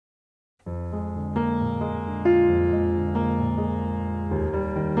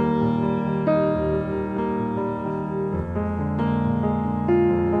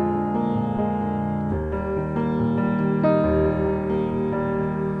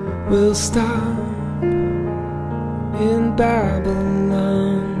We'll stop in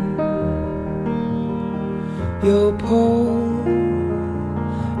Babylon. You'll pull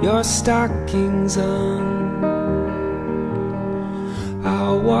your stockings on.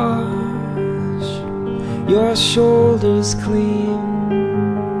 I'll wash your shoulders clean,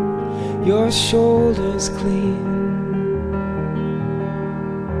 your shoulders clean.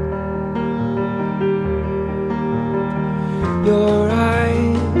 Your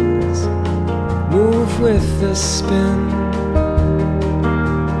eyes move with the spin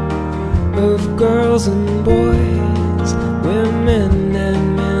of girls and boys, women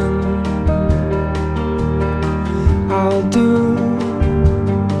and men. I'll do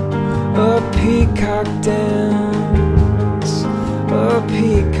a peacock dance, a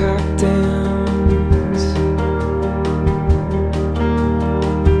peacock dance.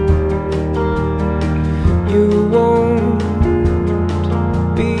 You won't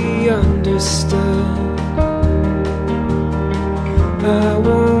be understood. I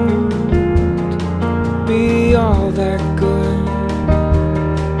won't be all that good.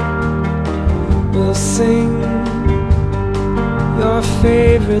 We'll sing your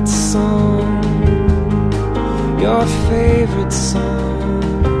favorite song, your favorite song.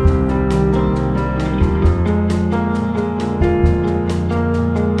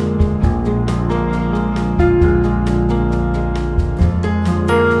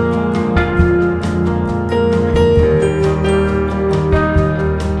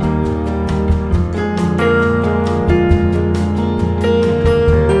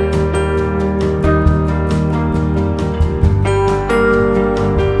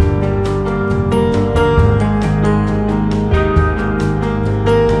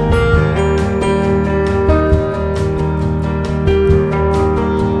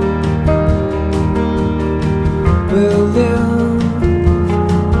 We'll live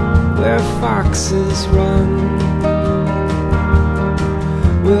where foxes run.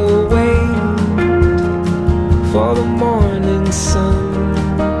 We'll wait for the morning sun.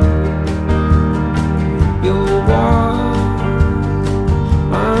 You'll walk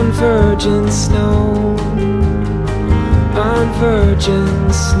on virgin snow, on virgin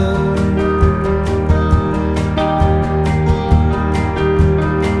snow.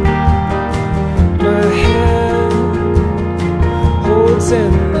 My hand holds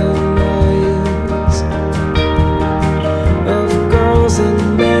in the